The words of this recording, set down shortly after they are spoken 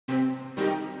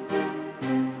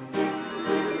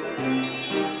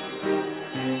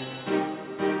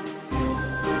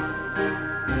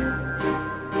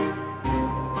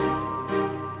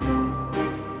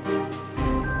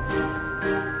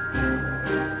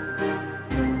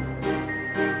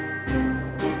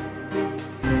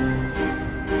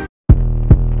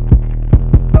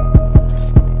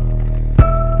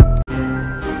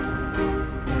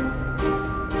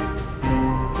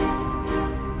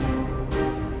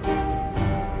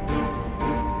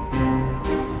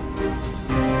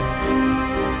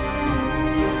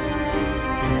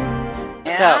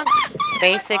So,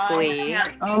 basically,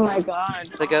 oh my god.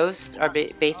 the ghosts are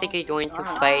basically going to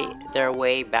fight their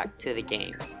way back to the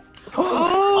game.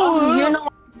 Oh, you know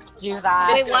do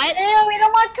that. Wait, what? Ew, we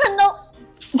don't want Kendall.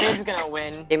 Who's gonna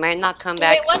win? They might not come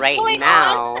back what's right going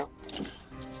now.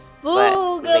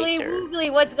 Boogly, later.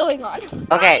 boogly, what's going on?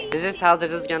 Okay, this is how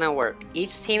this is gonna work.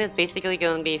 Each team is basically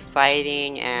gonna be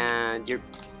fighting, and your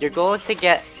goal is to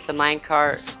get the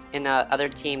minecart in the other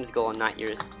team's goal, not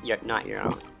yours, not your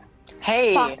own.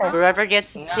 Hey! Whoever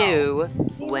gets 2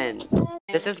 wins.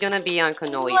 This is gonna be on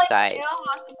Cannoli's side.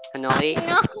 Cannoli?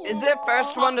 No. Is it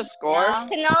first one to score?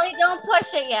 Cannoli, don't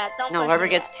push it yet. Don't No, push whoever it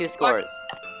gets 2 scores.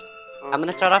 I'm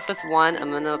gonna start off with 1. I'm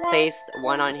gonna place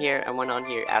 1 on here and 1 on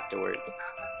here afterwards.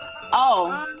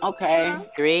 Oh, okay.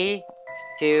 3,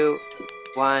 2,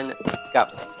 1, go.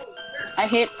 I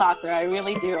hate soccer, I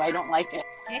really do. I don't like it.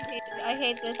 I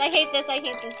hate this. I hate this. I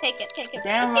hate this. Take it. Take it.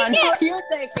 Grandma, Take no, it. you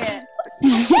take it.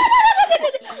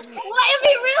 What? It'd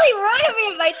be really rude of me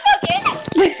if I took it.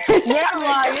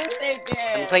 Grandma, you take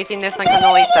I'm it. placing this on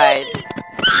Cannoli's side.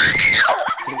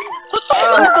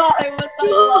 Oh, it was so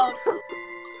close.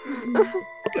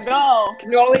 Go.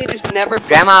 Cannoli just never.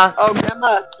 Grandma! Oh,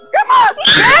 Grandma!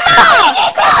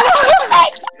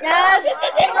 Yes.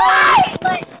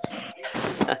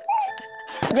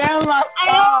 Grandma, I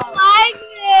stop. don't like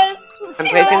this. I'm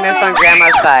placing this on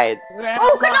Grandma's side. Grandma.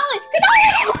 Oh, Cannoli! Cannoli!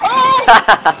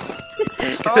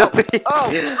 Oh!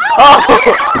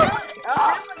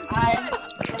 I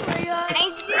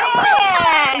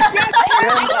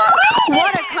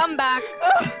What a comeback!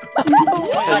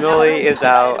 Cannoli is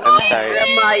out. I'm sorry.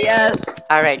 Grandma, yes.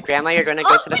 Alright, Grandma, you're gonna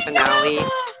go to the finale.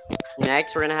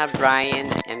 Next, we're gonna have Brian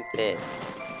and Fid.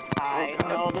 I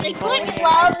know They the couldn't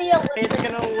love the It's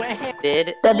gonna win.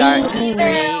 Fid, start. 3,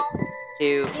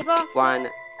 2, 1,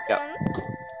 go.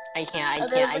 I can't. Oh,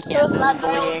 This is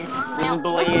bullying. This is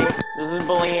bullying. This is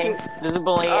bullying. This is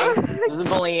bullying. This is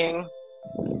bullying.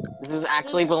 This is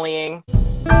actually bullying.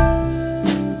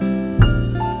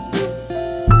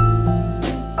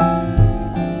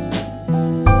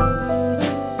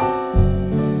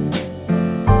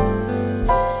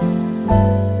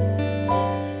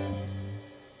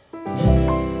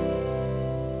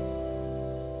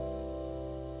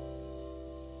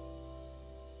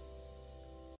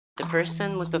 The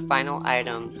person with the final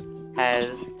item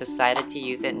has decided to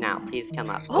use it now. Please come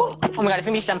up. Oh my god, it's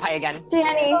gonna be Senpai again.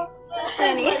 Danny.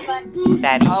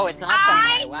 Daddy. Oh, it's not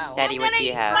Senpai. Wow. Daddy, what do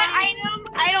you have?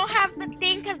 I don't have the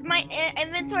thing because my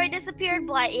inventory disappeared,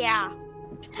 but yeah.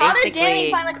 How did Basically,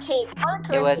 Danny find a cake?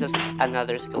 it was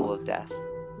another school of death.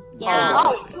 Yeah.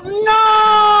 Oh,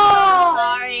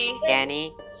 Sorry.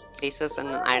 Danny, place us in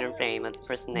an item frame of the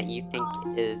person that you think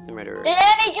is the murderer.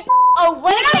 Danny, get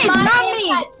away from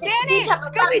my Danny,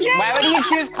 Scooby-Doo! Why would he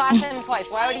choose Caution twice?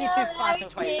 Why would he choose Caution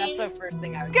twice? That's the first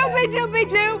thing I would say.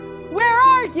 Scooby-Doo, where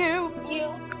are you?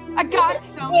 You. I got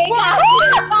some. We got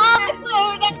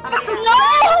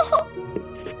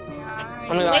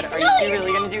Oh my god, are you two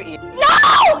really gonna do E?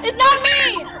 No! It's not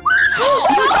me!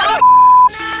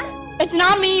 It's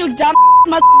not me, you dumb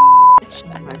mother. Oh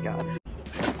my god.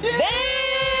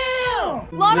 Damn!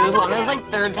 Lana's like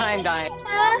third time dying.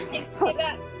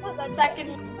 Second.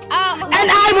 And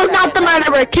I was not the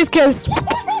murderer. Kiss, kiss.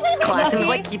 Caution's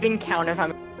like keeping count of how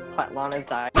many Lana's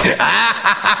died.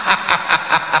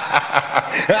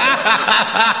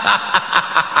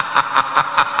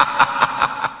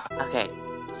 Okay,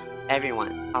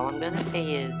 everyone, all I'm gonna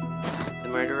say is the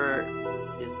murderer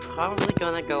is probably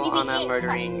gonna go on a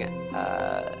murdering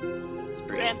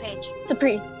spree. Rampage.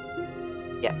 Supreme.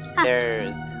 Yes,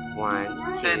 there's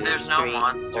 1, 2, There's no 3,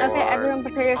 monster. 4. Okay, everyone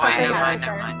prepare yourself for never mind,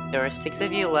 massacre. never mind. There are 6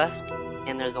 of you left,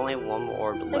 and there's only 1 more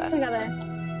orb 6 left. together.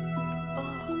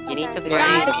 You need to Okay.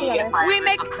 find. Stick together. We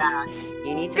make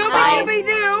You need to find.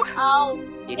 Scooby-Doo. Oh.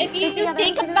 You If need, you just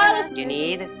think about it. you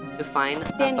need to find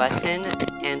a Danny. button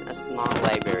and a small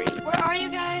library. Where are you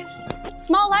guys?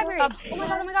 Small library. Oh my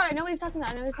god, I know what he's talking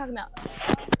about.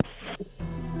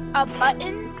 A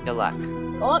button? Good luck.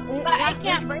 Oh, But I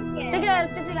can't break it. stick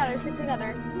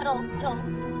together. Huddle.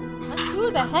 Who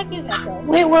the heck is that though?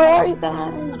 Wait, where are you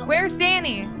guys? Where's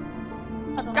Danny?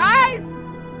 Guys!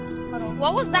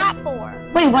 What was that for?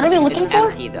 Wait, what are we looking It's for?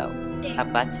 empty though. A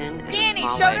button and Danny, a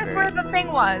small show library. us where the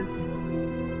thing was.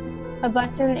 A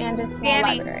button and a small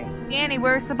Danny. library. Danny,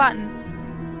 where's the button?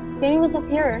 Danny was up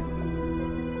here.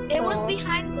 It was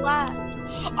behind glass.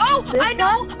 Oh, This I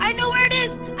know! glass? I know where it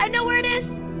is! I know where it is!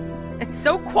 It's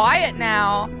so quiet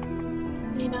now.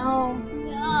 You know.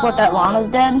 What, that Lana's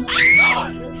dead?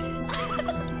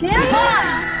 Danny!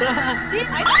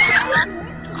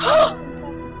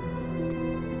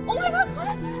 Oh my god,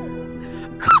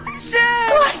 Caution!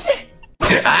 Caution!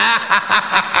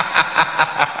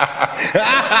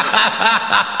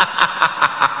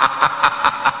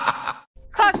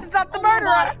 Clutch is not the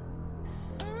murderer.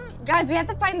 Guys, we have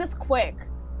to find this quick.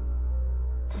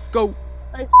 Go.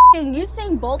 Like,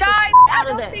 Usain Bolt Guys, I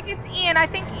out of don't this. think it's Ian. I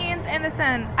think Ian's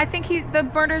innocent. I think the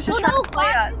murderer's just Well, trying to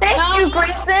play us. Thank you,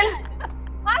 Grayson.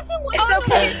 Flashing It's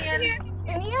okay, Ian.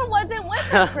 And Ian wasn't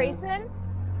with us, Grayson.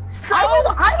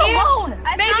 I'm Ian, alone.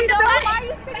 Maybe So so. why are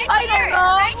you sitting I don't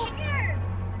know. Right here.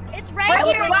 It's right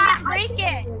Wait, here. what? You break it.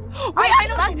 Wait, I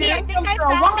know what to Lucky, I do. think I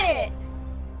found it.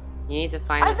 You need to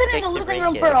find a I've been stick in the to living break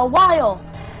room it. for a while.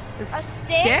 The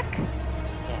stick? stick?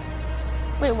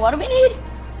 Wait, what do we need?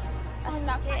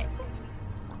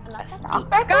 A stick.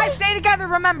 Guys, stay together.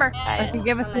 Remember. I- Lucky,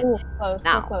 give us the Close,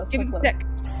 Now. we're close, give we're me the close. stick.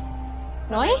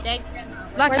 Noi? Lucky.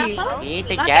 We're not close? You need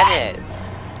to get it.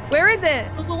 Where is it?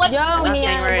 What Yo, I'm not saying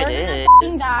man, where we're it gonna is.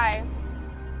 f***ing die.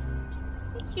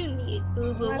 you need,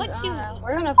 boo boo? Oh my What you God, need?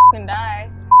 we're gonna f***ing die.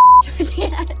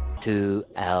 2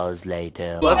 hours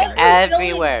later. Look guys are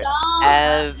everywhere. really dumb.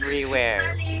 Everywhere.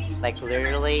 Like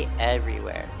literally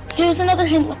everywhere. Here's another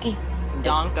hint, Lucky.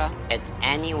 Donka. It's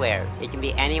anywhere. It can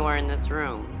be anywhere in this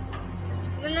room.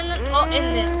 Oh,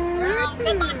 in this.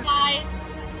 Good luck, guys.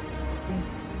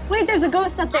 Wait, there's a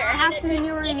ghost up there. It has to be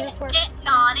newer and useful.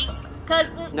 naughty. Cause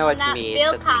No, it's me.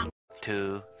 It's just me.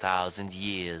 2,000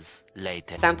 years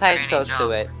later. Senpai's close to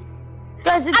it.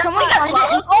 Guys, did someone find it?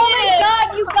 Oh my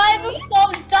god, you guys are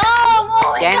so dumb!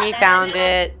 Oh my Danny god. found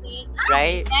it,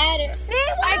 right?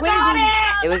 I got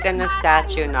it. It was in the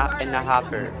statue, not in the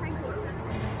hopper.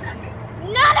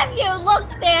 None of you look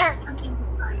there!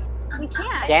 We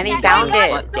can't. Danny found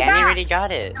it. Danny already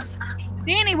got it.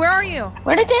 Danny, where are you?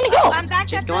 Where did Danny go? I'm back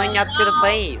She's at going up to the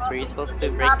place where you're supposed to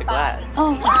break the glass.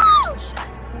 Oh,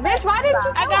 Bitch, why didn't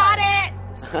you I tell got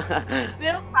us?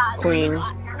 it. Queen.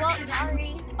 Well,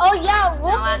 sorry. Oh yeah,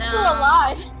 Wolf is still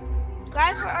alive.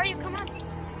 Guys, where are you? Come on.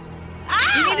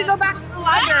 You need to go back to the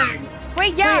library.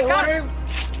 Wait, yeah, got it.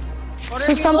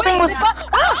 so something was.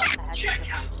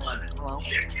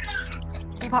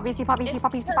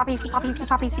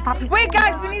 Wait,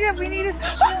 guys, we need to.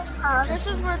 This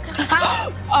is where.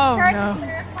 Oh no.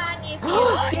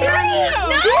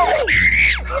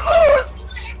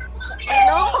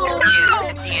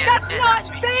 That's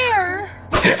not fair.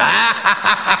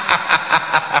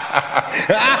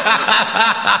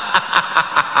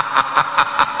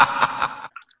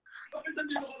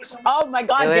 Oh my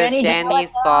god, It was Danny just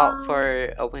Danny's fault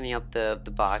for opening up the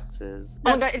boxes.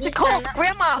 Oh my god, it's a cult!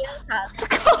 Grandma!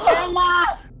 Grandma!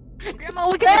 Grandma,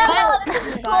 look at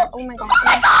the cult! Oh my god.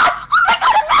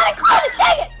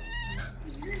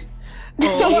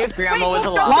 Oh, if Grandma was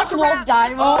alive. Watch Wolf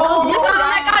die. Oh, my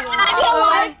god, can I be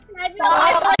alive? Can I be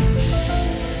alive?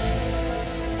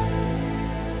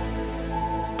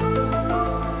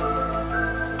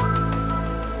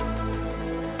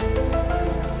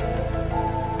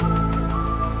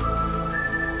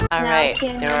 Alright,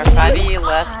 can there are we- 5 of you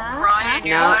left. Ryan,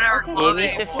 you Now, better you love need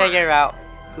it. to figure out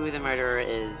who the murderer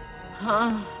is.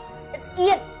 Huh? It's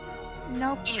Ian.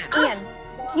 Nope. Ian.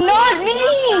 It's not me.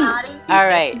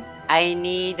 Alright, I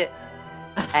need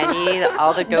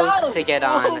all the ghosts to get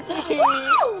on.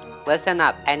 Listen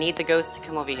up, I need the ghosts to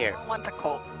come over here. What's a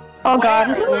cult? Oh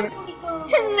god.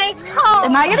 They call.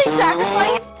 Am I getting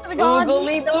sacrificed to the gods?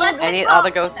 I need all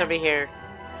the ghosts over here.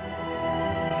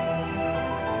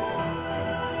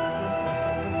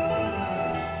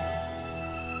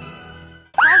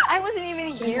 I wasn't even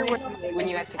here when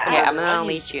you guys picked Okay, up. I'm gonna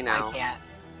unleash you I now. can't.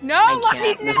 No, I Lucky,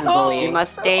 can't. This is no. bullying. You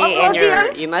must stay in Lucky, your. I'm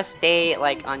You must stay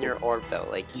like on your orb though.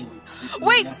 Like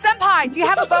Wait, Senpai, do you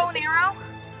have a bow and arrow?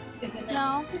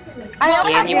 No. I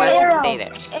only have you one must arrow. stay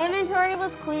there. Inventory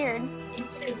was cleared.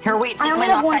 Here, wait, I take only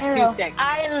my have one knockback arrow. 2 stick.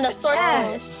 I am the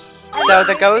sorceress. So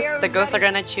the ghosts are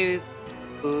gonna choose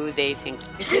who they think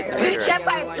is the murderer.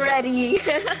 Senpai's ready.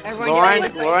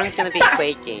 Lauren's gonna be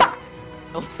quaking.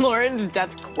 Lauren's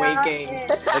death quaking.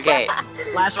 Okay,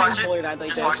 Last watch time it. bullied died like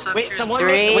Just watch this. them Wait, choose someone.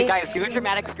 Three. Wait, guys, do a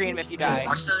dramatic scream if you die.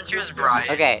 Watch them choose Brian.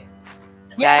 okay.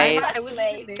 Guys,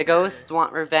 the ghosts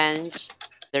want revenge.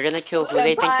 They're gonna kill who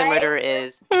they think the murderer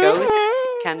is. Ghosts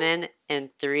come in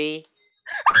 3.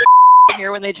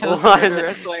 Here when they chose One, the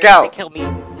murderer, so go. to kill me.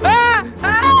 Ah!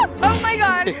 Ah! Oh my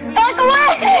god! Back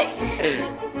away!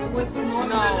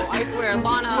 No, I swear,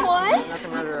 Lana. What? Not the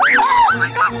murderer. Oh my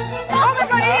god! Oh my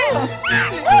god, Ian!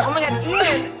 Oh my god,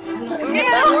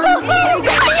 Ian!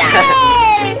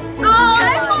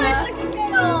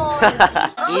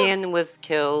 Ian was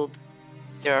killed.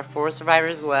 There are 4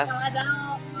 survivors left.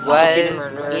 Was he the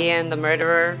Was murderer? Ian the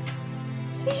murderer?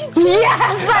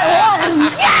 Yes, I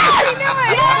was! Yes!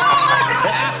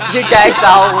 You guys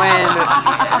all win.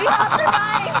 We all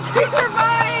survived! We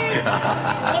survived!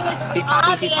 It was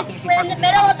obvious. We're in the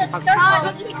middle of the circle.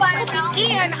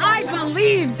 Ian, I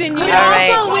believed in you.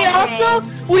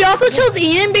 We also chose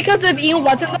Ian because if Ian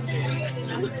wasn't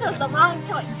You chose the wrong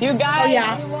choice. You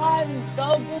guys won.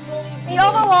 Go Google. The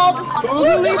overall just won.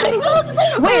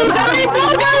 Wait,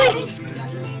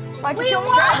 We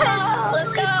won!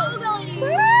 Let's go!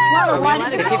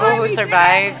 The people who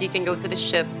survived, you can go to the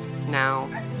ship now.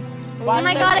 Oh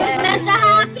my god, it was meant to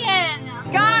happen!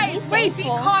 Guys, wait, be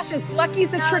cautious.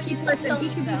 Lucky's a tricky person. He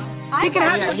can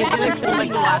have Yeah, he's gonna feel like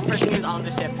the last person who's on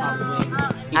the ship, probably.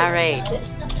 Alright.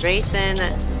 Grayson,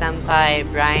 Senpai,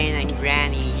 Brian, and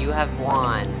Granny, you have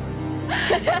won.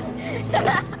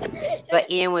 But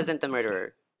Ian wasn't the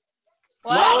murderer.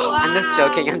 I'm just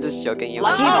joking, you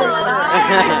won.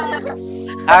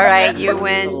 Alright, you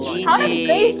win.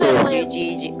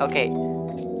 GG. Okay.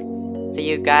 So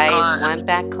you guys went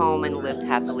back home and lived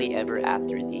happily ever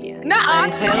after the end.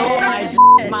 Until I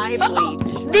my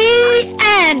bleach. The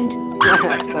end!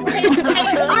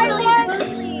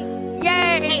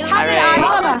 Yay!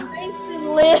 Grayson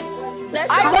lived. But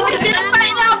we didn't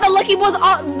find out that Lucky was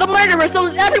the murderer, so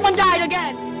everyone died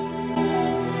again.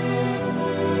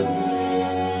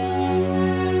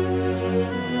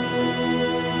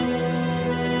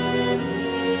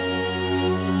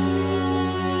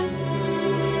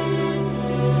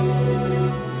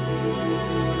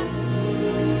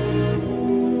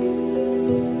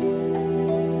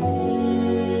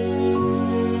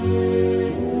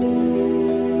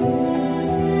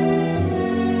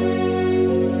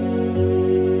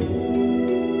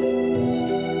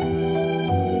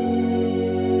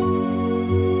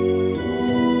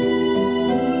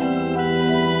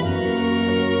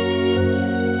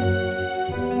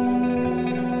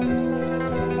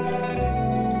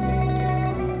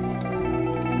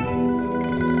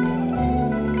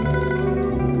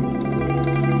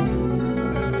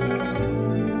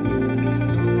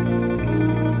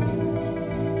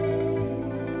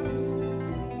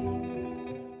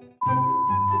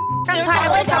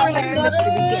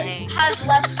 Has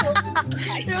less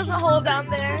kills. There was a hole down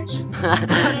there.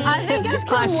 I think I've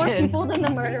killed more people than the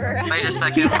murderer. Wait a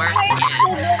second, where's Ian?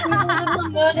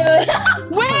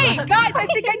 Wait, guys, I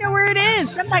think I know where it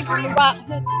is. I'm like,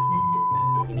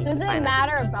 Does it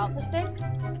matter about the stick?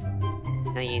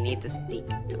 No, you need the stick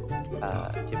to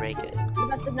break it.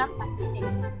 That's enough stick.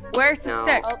 where's the No.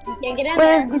 stick? Oh, you can't get in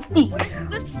Where's there. the stick?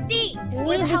 The steak. You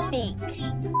need the stick.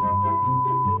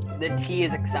 The tea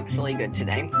is exceptionally good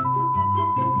today.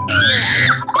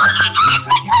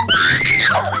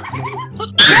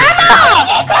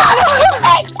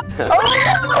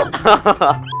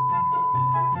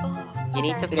 You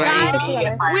need to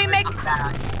Okay. find. We make You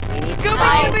need to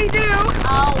Scooby-Doo!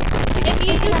 Oh, if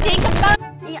you think about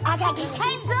I can't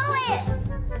do it.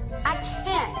 I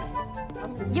can't.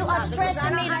 You are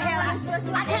stressing me the hell out.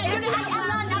 I can't do it.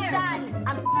 I'm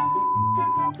done.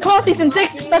 Come on, season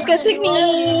 6. Let's get sick me.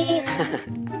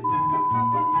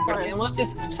 It was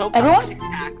just so Everyone? perfect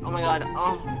attack. Oh my god.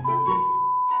 Oh.